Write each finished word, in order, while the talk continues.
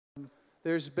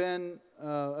There's been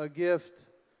a gift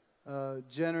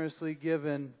generously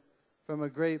given from a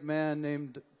great man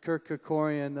named Kirk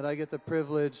Kerkorian that I get the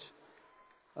privilege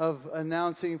of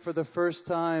announcing for the first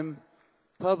time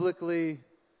publicly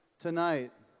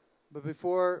tonight. But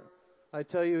before I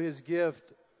tell you his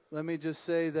gift, let me just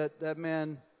say that that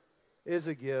man is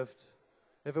a gift.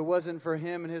 If it wasn't for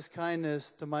him and his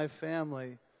kindness to my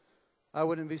family, I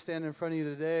wouldn't be standing in front of you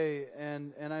today.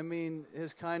 And I mean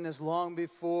his kindness long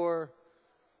before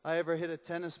I ever hit a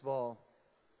tennis ball.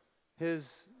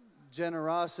 His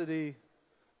generosity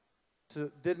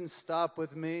didn't stop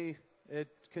with me. It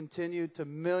continued to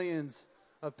millions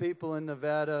of people in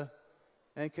Nevada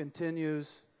and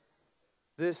continues.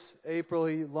 This April,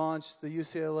 he launched the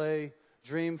UCLA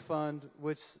Dream Fund,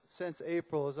 which since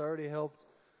April has already helped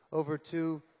over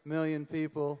 2 million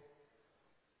people.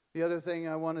 The other thing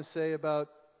I want to say about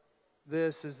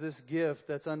this is this gift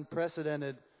that's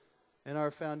unprecedented in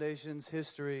our foundation's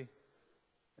history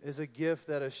is a gift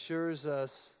that assures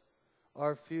us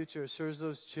our future, assures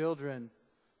those children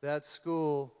that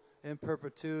school in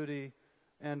perpetuity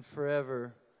and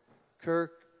forever.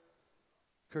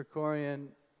 Kerkorian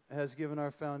has given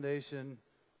our foundation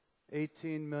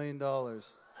 $18 million.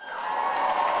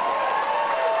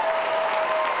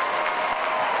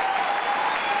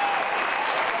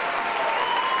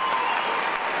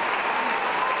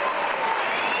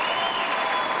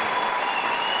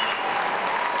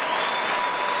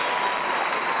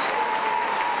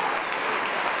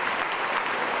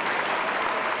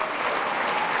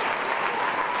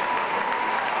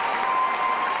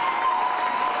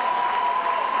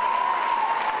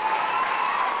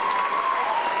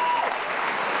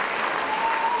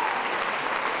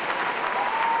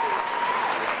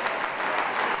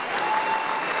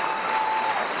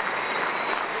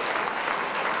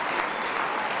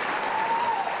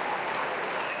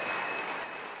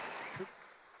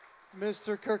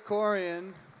 Mr.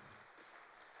 Kerkorian,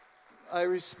 I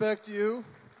respect you,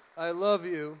 I love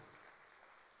you,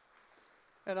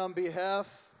 and on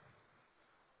behalf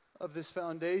of this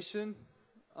foundation,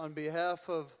 on behalf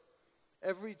of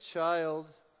every child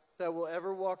that will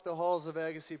ever walk the halls of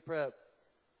Agassi Prep,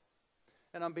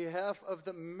 and on behalf of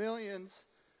the millions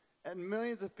and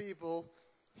millions of people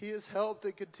he has helped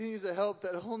and continues to help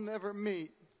that he'll never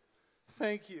meet,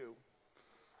 thank you.